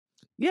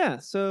Yeah,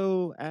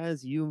 so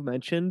as you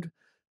mentioned,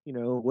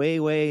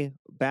 way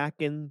back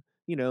in,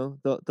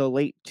 the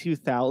late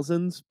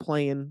 2000s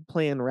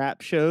playing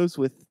rap shows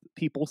with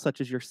people such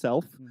as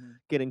yourself, Hmm.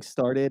 getting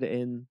started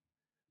in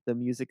the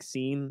music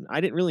scene. I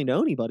didn't really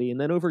know anybody,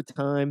 and then over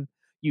time,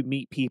 you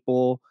meet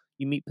people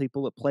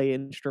that play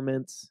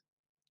instruments,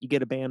 you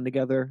get a band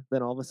together,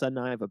 then all of a sudden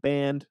I have a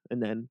band,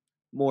 and then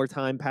more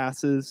time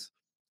passes,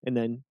 and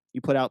then you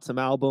put out some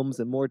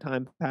albums and more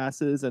time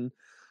passes, and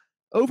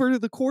over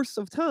the course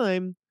of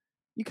time,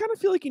 you kind of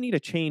feel like you need a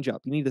change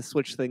up. You need to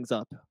switch things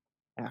up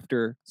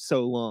after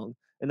so long.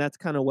 And that's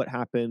kind of what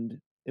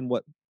happened and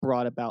what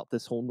brought about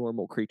this whole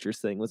normal creatures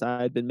thing was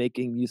I had been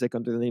making music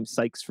under the name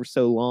Sikes for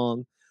so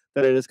long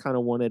that I just kind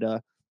of wanted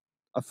a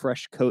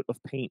fresh coat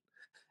of paint.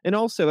 And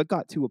also it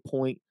got to a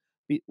point,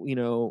 you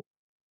know,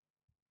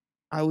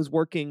 I was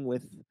working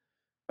with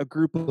a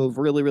group of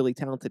really, really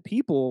talented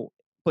people,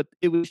 but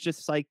it was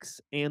just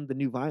Sykes and the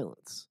New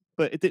Violence.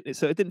 But it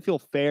didn't feel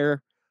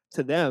fair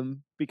to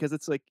them because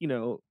it's like,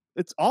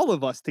 it's all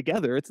of us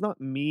together. It's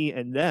not me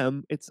and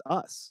them, it's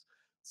us.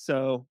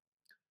 So,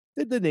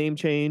 did the name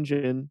change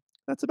and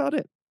that's about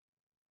it.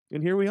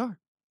 And here we are.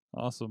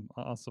 Awesome,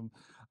 awesome.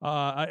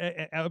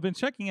 I've been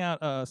checking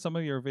out some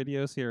of your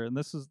videos here, and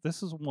this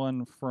is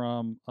one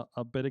from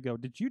a bit ago.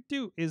 Did you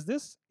do? Is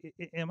this?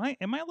 Am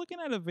I looking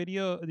at a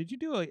video? Did you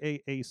do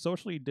a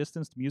socially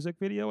distanced music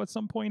video at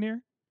some point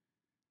here?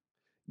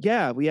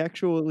 Yeah,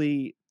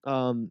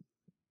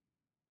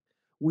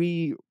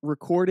 we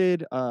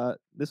recorded,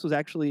 this was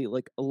actually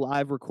like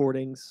live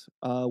recordings,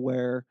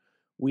 where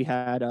we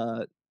had,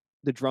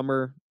 the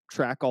drummer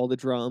track all the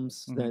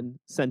drums, Hmm. then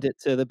send it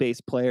to the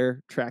bass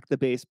player, track the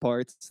bass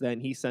parts, then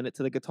he sent it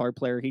to the guitar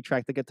player, he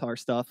tracked the guitar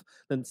stuff,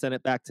 then sent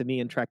it back to me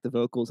and tracked the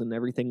vocals, and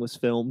everything was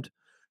filmed,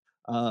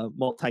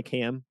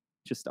 multicam,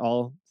 just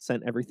all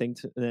sent everything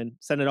to and then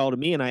sent it all to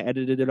me, and I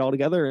edited it all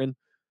together, and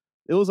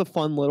it was a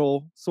fun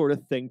little sort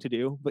of thing to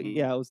do. But Hmm.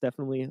 yeah, it was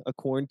definitely a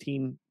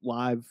quarantine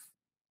live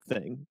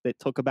thing that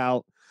took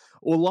about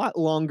a lot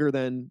longer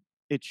than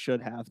it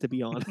should have, to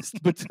be honest.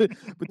 But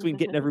between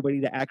getting everybody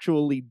to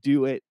actually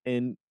do it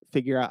and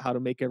figure out how to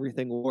make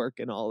everything work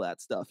and all that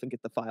stuff and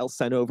get the files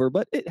sent over.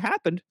 But it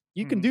happened.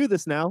 You can Hmm. do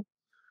this now.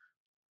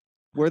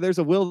 Where there's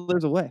a will,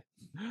 there's a way.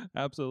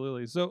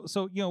 Absolutely. So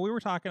we were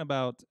talking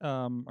about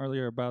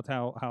earlier about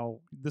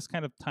how this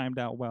kind of timed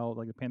out well.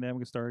 Like the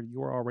pandemic started,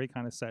 you were already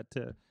kind of set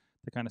to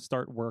kind of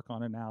start work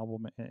on an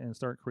album and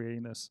start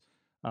creating this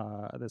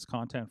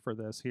content for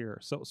this here.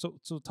 So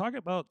talk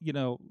about you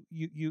know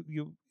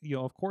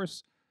of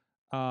course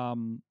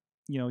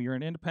you're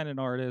an independent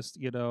artist.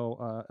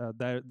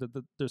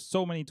 There's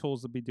so many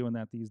tools to be doing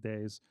that these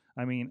days.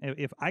 I mean,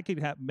 if I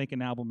could make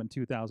an album in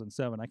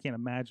 2007, I can't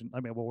imagine. I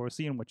mean, well, we're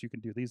seeing what you can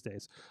do these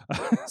days,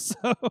 so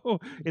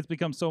it's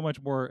become so much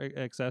more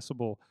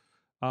accessible.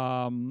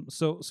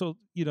 So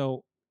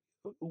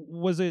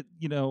was it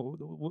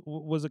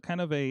was it kind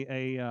of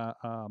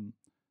a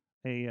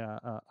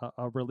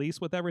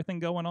release with everything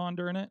going on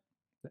during it?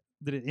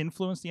 Did it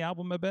influence the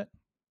album a bit?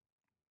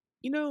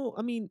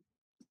 I mean,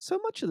 so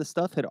much of the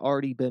stuff had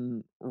already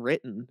been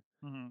written.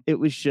 Hmm. It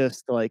was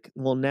just like,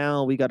 well,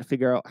 now we gotta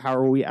figure out how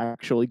are we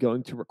actually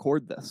going to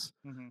record this?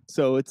 Hmm.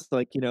 So it's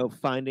like,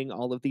 finding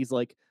all of these,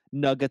 like,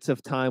 nuggets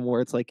of time where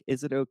it's like,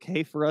 is it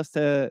okay for us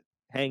to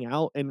hang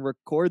out and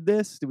record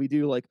this? Do we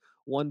do, like,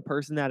 one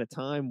person at a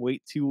time,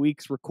 wait 2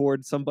 weeks,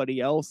 record somebody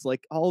else?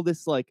 Like, all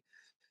this, like,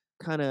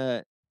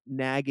 kinda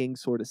nagging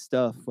sorta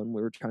stuff when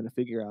we were trying to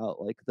figure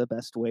out, like, the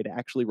best way to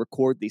actually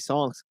record these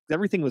songs.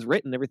 Everything was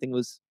written, everything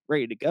was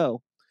ready to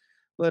go.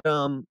 But,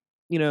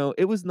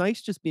 it was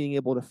nice just being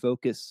able to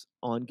focus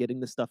on getting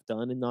the stuff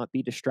done and not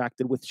be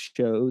distracted with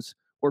shows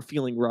or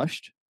feeling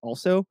rushed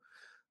also.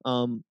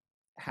 Um,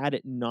 had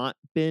it not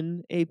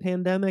been a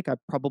pandemic, I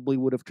probably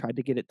would have tried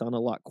to get it done a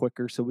lot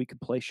quicker so we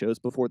could play shows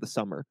before the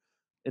summer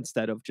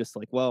instead of just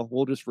like, well,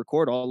 we'll just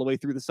record all the way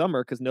through the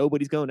summer because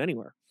nobody's going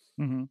anywhere.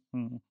 Hmm.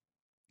 Hmm.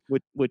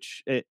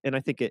 And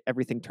I think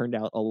everything turned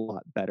out a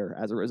lot better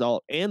as a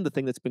result. And the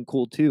thing that's been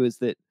cool too is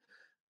that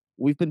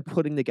we've been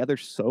putting together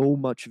so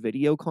much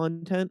video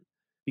content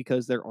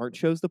because there aren't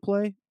shows to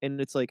play, and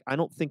it's like, I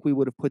don't think we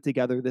would have put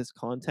together this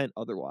content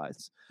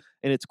otherwise.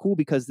 And it's cool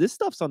because this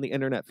stuff's on the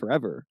internet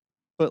forever,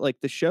 but,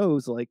 like, the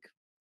shows, like,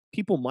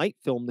 people might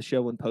film the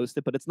show and post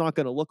it, but it's not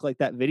gonna look like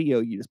that video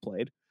you just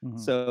played. Hmm.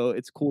 So,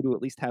 it's cool to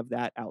at least have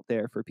that out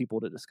there for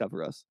people to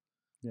discover us.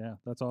 Yeah,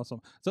 that's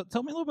awesome. So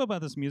tell me a little bit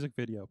about this music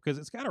video because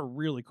it's got a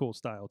really cool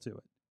style to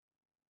it.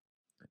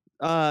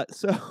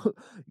 So,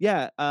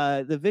 yeah,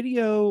 the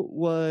video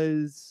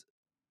was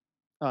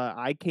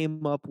I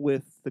came up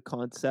with the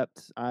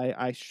concept.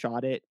 I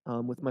shot it,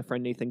 with my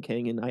friend Nathan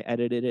King, and I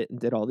edited it and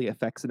did all the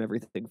effects and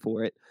everything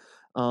for it.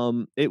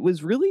 It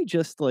was really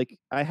just like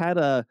I had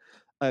a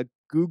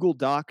Google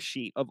Doc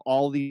sheet of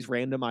all these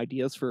random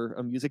ideas for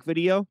a music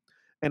video,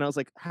 and I was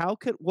like, how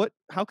can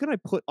I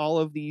put all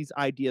of these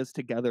ideas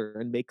together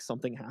and make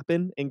something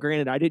happen? And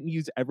granted, I didn't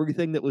use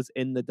everything that was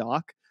in the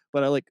doc,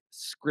 but I like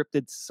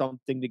scripted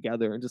something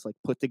together and just like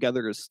put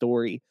together a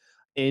story.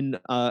 in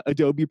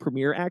Adobe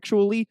Premiere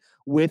actually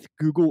with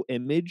Google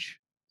Image.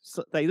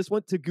 So I just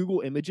went to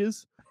Google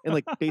Images and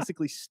like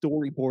basically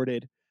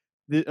storyboarded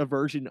a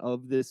version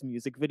of this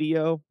music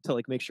video to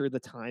like make sure the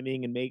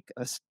timing and make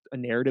a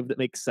narrative that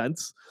makes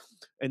sense.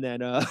 And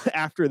then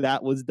after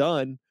that was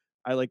done,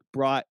 I like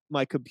brought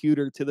my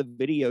computer to the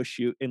video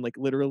shoot and like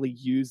literally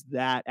used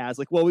that as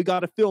like, well, we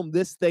got to film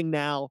this thing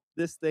now,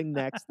 this thing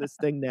next, this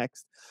thing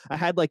next. I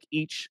had like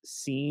each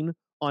scene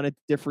on a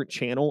different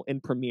channel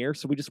in Premiere,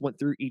 so we just went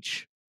through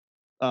each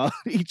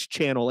each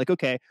channel. Like,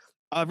 okay,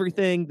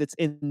 everything that's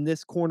in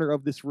this corner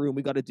of this room,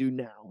 we got to do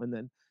now. And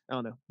then I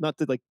don't know, not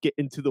to like get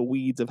into the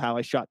weeds of how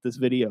I shot this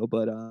video,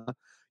 but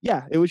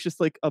yeah, it was just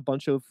like a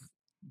bunch of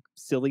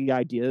silly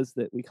ideas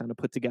that we kind of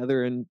put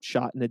together and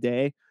shot in a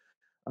day.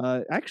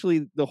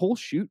 Actually, the whole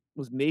shoot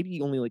was maybe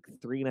only like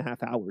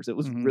 3.5 hours. It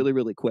was Hmm. really,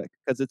 really quick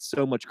because it's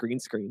so much green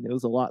screen. It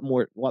was a lot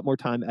more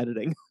time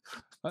editing.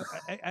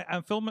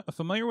 I'm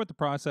familiar with the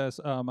process.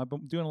 I've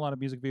been doing a lot of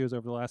music videos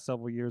over the last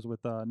several years with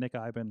Nick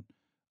Iben.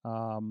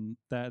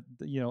 That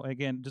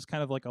again, just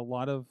kind of like a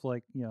lot of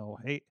like,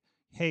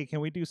 hey, can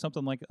we do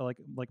something like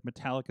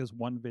Metallica's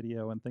one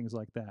video and things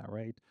like that,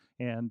 right?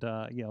 And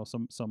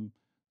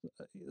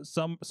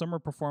some are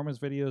performance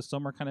videos,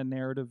 some are kind of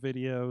narrative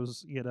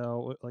videos,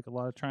 like a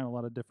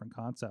lot of different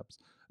concepts.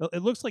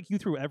 It looks like you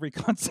threw every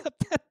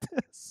concept at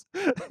this.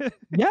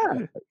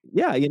 Yeah,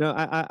 yeah,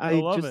 I I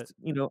love it.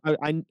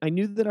 just, I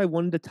knew that I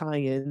wanted to tie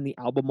in the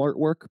album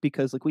artwork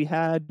because like we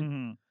had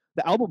Hmm.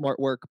 the album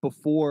artwork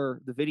before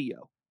the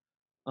video.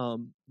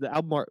 The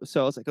album art,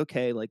 so I was like,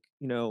 okay, like,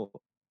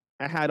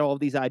 I had all of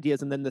these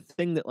ideas, and then the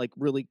thing that like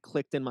really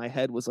clicked in my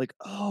head was like,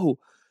 oh,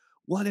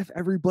 what if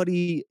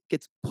everybody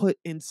gets put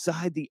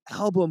inside the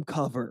album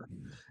cover?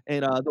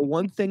 And the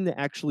one thing that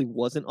actually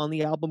wasn't on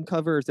the album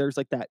cover is there's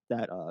like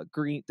the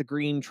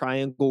green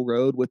triangle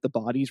road with the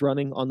bodies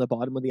running on the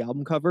bottom of the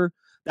album cover.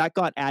 That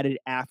got added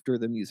after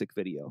the music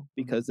video Hmm.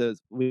 because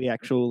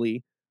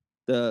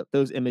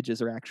those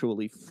images are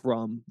actually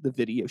from the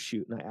video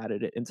shoot, and I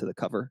added it into the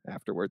cover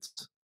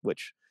afterwards,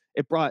 which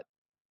it brought.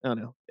 I don't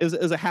know. It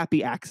was a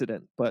happy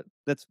accident, but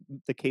that's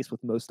the case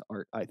with most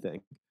art, I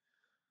think.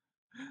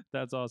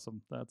 That's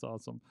awesome. That's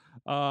awesome.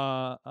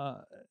 Uh,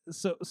 uh,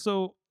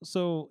 so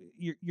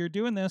you're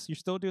doing this. You're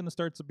still doing the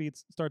start to beat.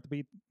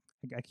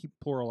 I keep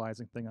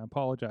pluralizing thing. I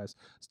apologize.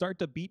 Start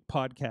to beat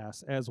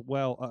podcast as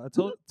well.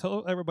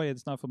 Tell everybody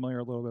that's not familiar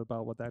a little bit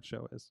about what that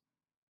show is.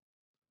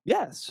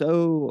 Yeah,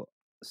 so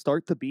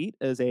Start the Beat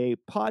is a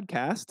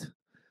podcast.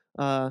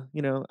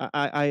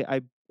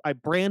 I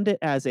brand it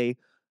as a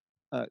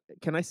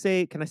can I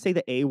say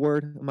the A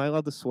word? Am I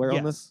allowed to swear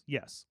on this?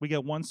 Yes, yes. We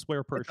get one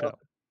swear per It's a show.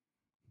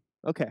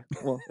 Okay.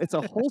 Well, it's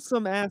a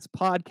wholesome ass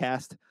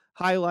podcast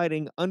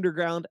highlighting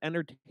underground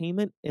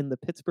entertainment in the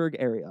Pittsburgh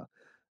area.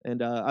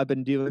 And I've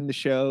been doing the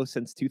show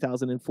since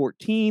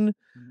 2014.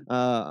 Mhm.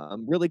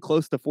 I'm really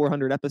close to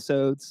 400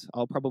 episodes.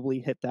 I'll probably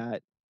hit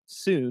that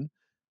soon.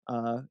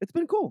 It's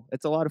been cool.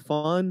 It's a lot of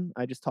fun.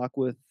 I just talk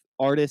with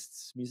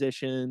artists,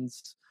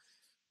 musicians,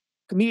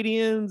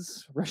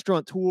 comedians,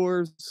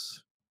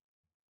 restaurateurs,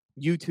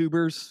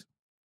 YouTubers,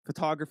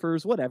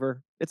 photographers,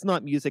 whatever. It's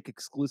not music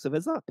exclusive.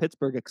 It's not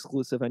Pittsburgh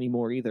exclusive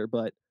anymore either,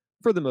 but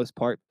for the most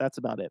part, that's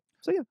about it.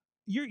 So yeah.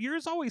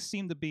 Yours always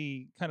seemed to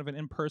be kind of an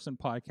in-person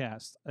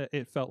podcast.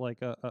 It felt like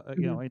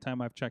Mhm. anytime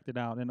I've checked it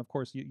out, and of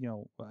course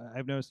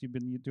I've noticed you've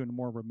been doing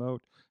more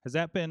remote. Has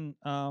that been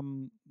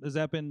kind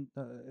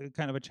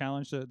of a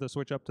challenge to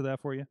switch up to that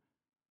for you?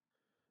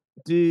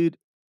 Dude,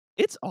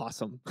 it's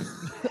awesome.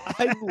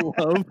 I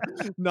love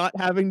not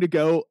having to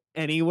go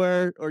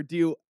anywhere or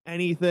do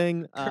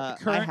anything. I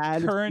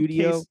had a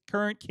studio.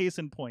 Current case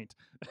in point.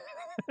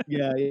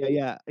 Yeah,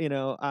 yeah,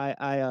 yeah.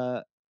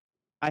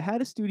 I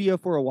had a studio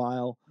for a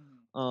while.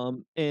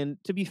 Mhm.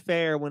 And to be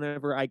fair,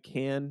 whenever I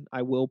can,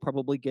 I will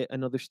probably get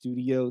another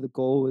studio. The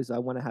goal is I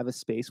want to have a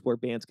space where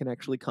bands can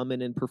actually come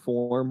in and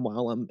perform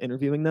while I'm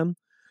interviewing them.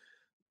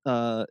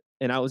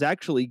 And I was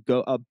actually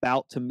go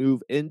about to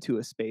move into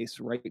a space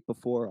right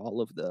before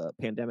all of the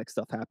pandemic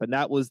stuff happened.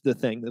 That was the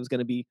thing that was going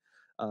to be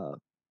uh,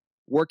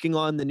 working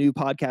on the new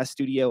podcast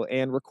studio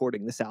and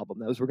recording this album.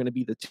 Those were going to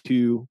be the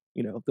two,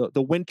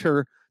 the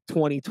winter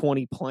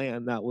 2020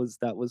 plan. That was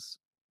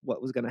what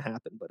was going to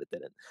happen, but it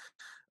didn't.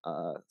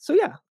 So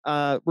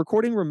yeah,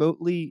 recording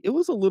remotely, it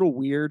was a little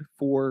weird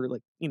for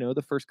like,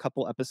 the first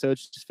couple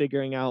episodes, just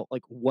figuring out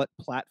like what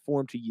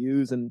platform to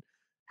use and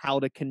how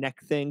to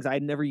connect things.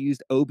 I'd never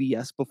used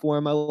OBS before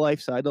in my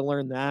life, so I had to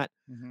learn that.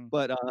 Mhm.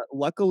 But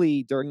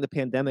luckily, during the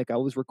pandemic, I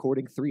was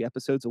recording 3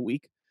 episodes a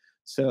week,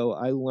 so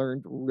I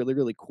learned really,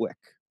 really quick.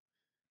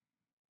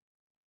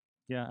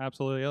 Yeah,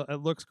 absolutely. It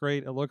looks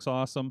great. It looks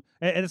awesome,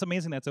 and it's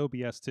amazing that's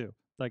OBS too.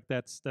 Like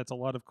that's a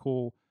lot of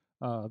cool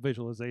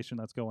visualization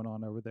that's going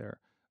on over there.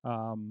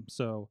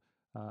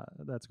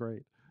 That's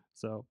great.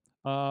 So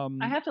I um,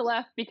 have to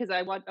laugh because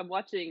I'm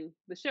watching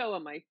the show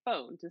on my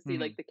phone to see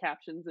mhm. like the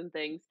captions and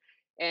things,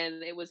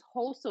 and it was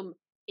wholesome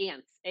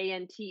ants,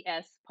 ants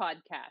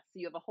podcast. So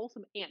you have a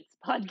wholesome ants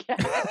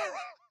podcast.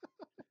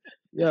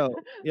 Yo,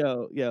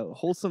 yo, yo,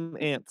 wholesome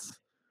ants.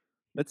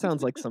 That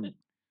sounds like some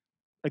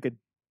like a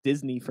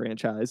Disney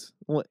franchise.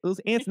 What those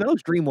ants? No,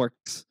 those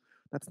DreamWorks.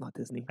 That's not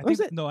Disney. I Or is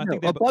think it? no, I No,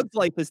 think A Bug's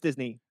Life is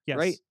Disney,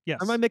 right? yes,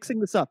 Or am I yes. mixing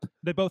this up?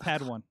 They both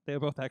had one. They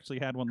both actually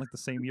had one like the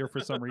same year for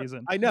some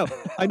reason. I know.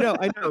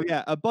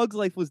 Yeah, A Bug's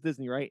Life was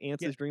Disney, right?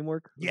 Ants Yeah, is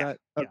DreamWorks. Was yeah, that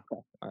yeah.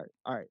 okay?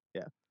 All right,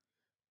 yeah.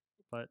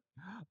 But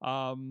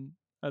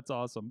that's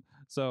awesome.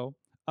 So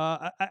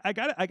I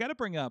gotta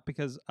bring up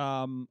because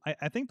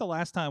I think the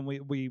last time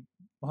we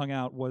hung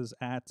out was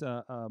at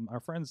our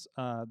friends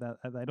that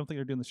I don't think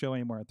they're doing the show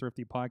anymore at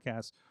Thrifty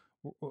Podcast.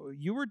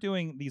 You were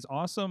doing these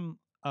awesome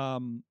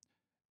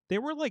they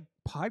were like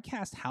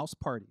podcast house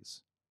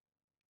parties,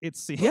 it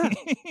Yeah.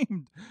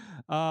 seemed.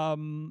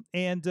 And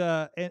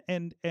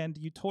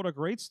you told a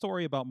great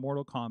story about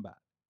Mortal Kombat.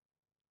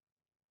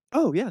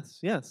 Oh, yes,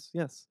 yes,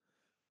 yes.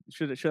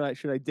 Should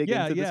I dig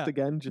Yeah, into this yeah,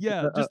 again? Just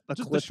yeah. a Just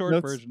the clip short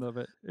notes? version of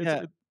it.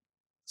 Yeah.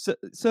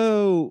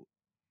 So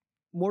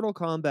Mortal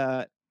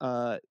Kombat,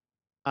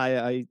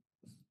 I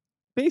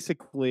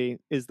basically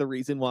is the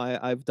reason why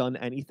I've done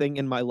anything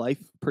in my life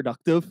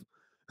productive.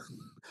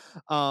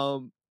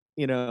 um,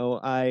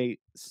 I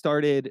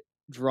started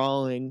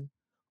drawing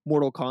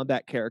Mortal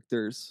Kombat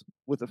characters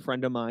with a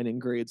friend of mine in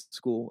grade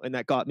school, and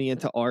that got me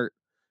into art.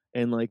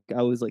 And like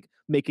I was like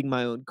making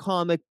my own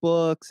comic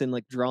books and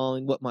like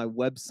drawing what my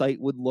website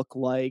would look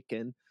like.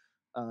 And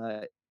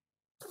uh,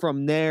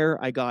 from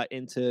there, I got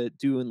into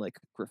doing like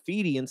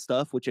graffiti and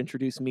stuff, which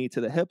introduced me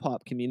to the hip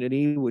hop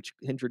community, which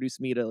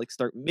introduced me to like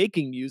start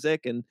making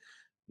music and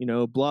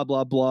blah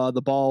blah blah.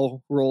 The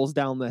ball rolls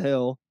down the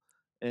hill,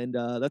 and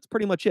that's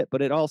pretty much it.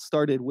 But it all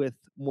started with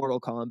Mortal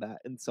Kombat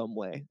in some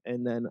way,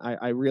 and then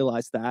I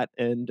realized that,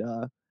 and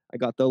I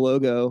got the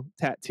logo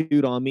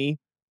tattooed on me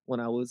when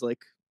I was like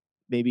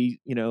maybe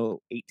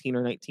 18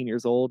 or 19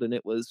 years old, and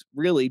it was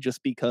really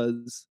just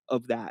because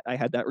of that. I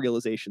had that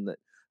realization that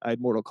I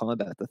had Mortal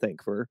Kombat to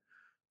thank for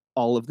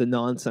all of the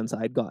nonsense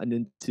I'd gotten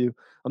into.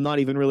 I'm not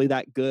even really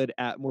that good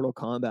at Mortal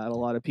Kombat. A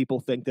lot of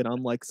people think that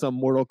I'm like some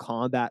Mortal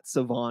Kombat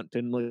savant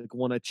and like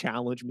want to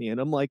challenge me. And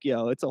I'm like,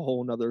 yo, it's a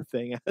whole nother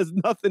thing. It has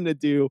nothing to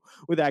do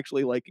with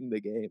actually liking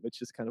the game. It's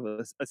just kind of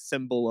a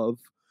symbol of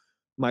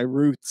my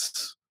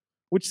roots,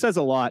 which says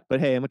a lot. But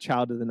hey, I'm a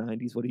child of the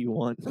 90s. What do you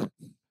want?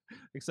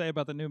 Excited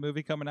about the new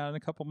movie coming out in a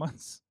couple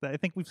months that I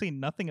think we've seen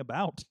nothing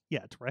about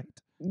yet, right?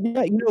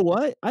 Yeah, you know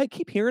what? I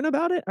keep hearing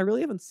about it. I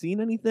really haven't seen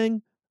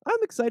anything. I'm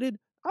excited.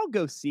 I'll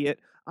go see it.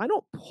 I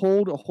don't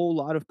hold a whole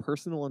lot of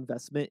personal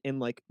investment in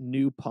like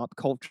new pop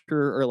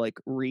culture or like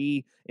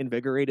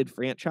reinvigorated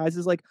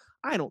franchises. Like,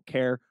 I don't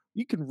care.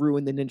 You can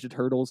ruin the Ninja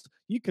Turtles.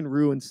 You can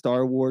ruin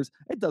Star Wars.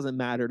 It doesn't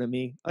matter to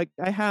me. Like,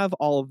 I have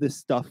all of this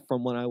stuff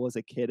from when I was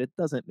a kid. It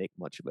doesn't make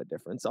much of a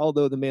difference.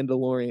 Although The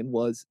Mandalorian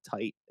was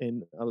tight,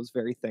 and I was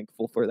very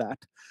thankful for that.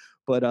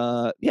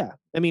 But yeah,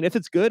 I mean, if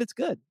it's good, it's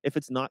good. If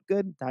it's not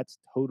good, that's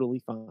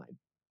totally fine.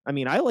 I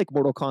mean, I like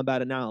Mortal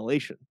Kombat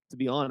Annihilation, to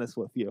be honest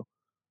with you.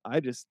 I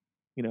just,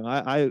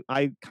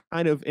 I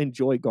kind of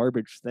enjoy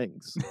garbage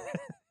things to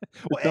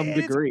Well, some and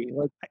it's degree.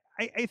 Like,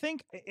 I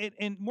think it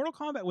and Mortal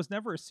Kombat was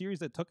never a series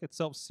that took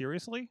itself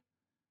seriously.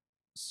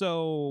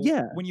 So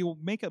yeah, when you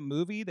make a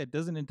movie that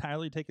doesn't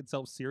entirely take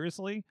itself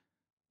seriously,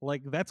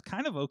 like that's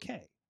kind of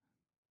okay.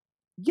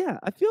 yeah.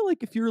 I feel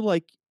like if you're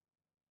like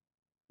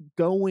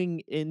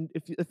going in,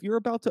 if you're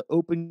about to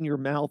open your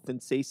mouth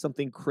and say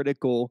something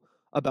critical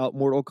about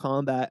Mortal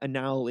Kombat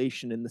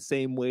Annihilation in the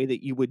same way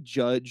that you would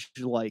judge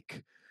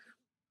like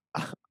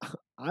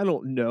I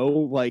don't know,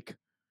 like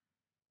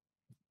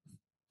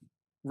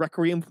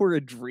Requiem for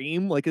a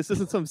Dream. Like this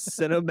isn't some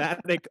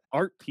cinematic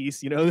art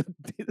piece,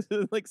 This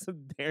is like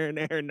some Darren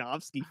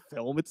Aronofsky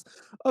film. It's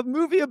a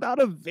movie about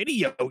a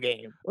video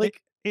game. A- Like,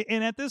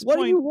 And at this what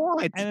do you point,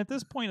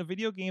 want? a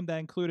video game that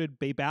included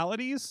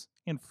babalities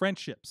and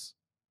friendships.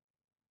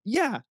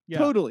 Yeah, Yeah.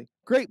 totally.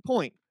 Great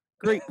point.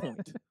 Great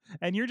point.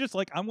 And you're just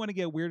like, I'm going to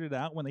get weirded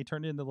out when they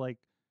turn into like,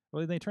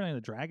 well, they turn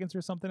into dragons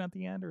or something at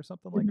the end or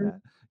something like Mhm.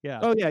 that. Yeah.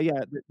 Oh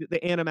yeah.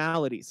 The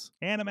animalities.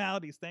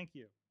 Animalities. Thank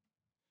you.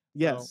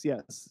 So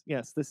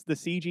Yes. The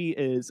CG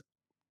is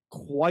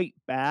quite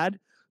bad,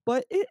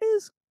 but it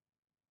is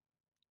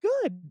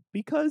good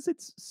because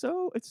it's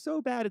so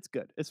bad it's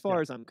good as yeah,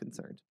 far as I'm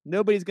concerned.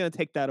 Nobody's gonna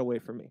take that away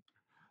from me.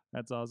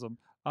 that's awesome.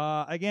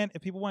 Again,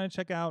 if people want to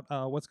check out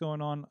what's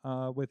going on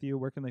with you,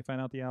 where can they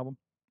find out the album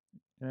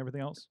and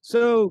everything else?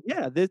 So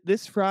yeah,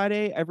 this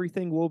Friday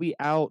everything will be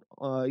out.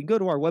 You can go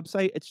to our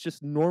website. It's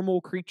just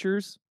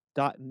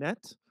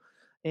normalcreatures.net.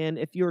 And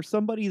if you're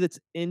somebody that's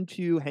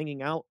into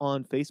hanging out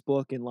on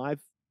Facebook and live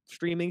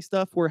streaming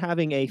stuff, we're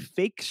having a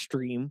fake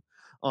stream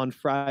on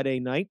Friday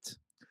night.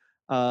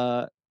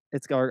 Uh,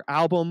 it's our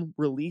album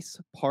release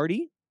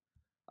party.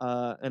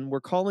 And we're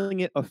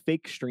calling it a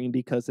fake stream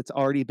because it's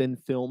already been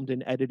filmed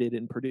and edited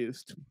and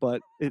produced,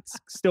 but it's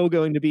still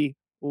going to be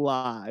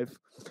live.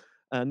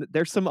 And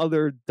there's some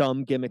other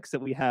dumb gimmicks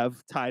that we have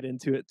tied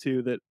into it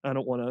too that I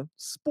don't want to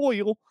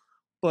spoil.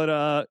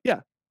 But yeah,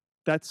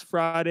 that's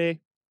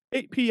Friday,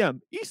 8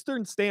 p.m.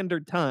 Eastern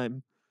Standard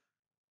Time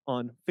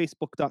on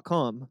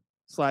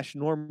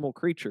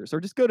Facebook.com/normalcreatures, or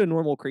just go to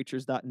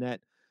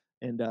normalcreatures.net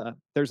and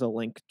there's a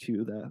link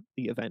to the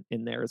event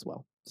in there as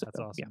well. So That's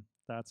awesome. yeah,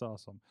 That's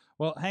awesome.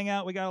 Well, hang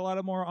out. We got a lot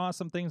of more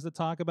awesome things to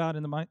talk about.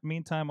 In the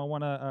meantime, I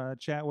want to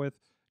chat with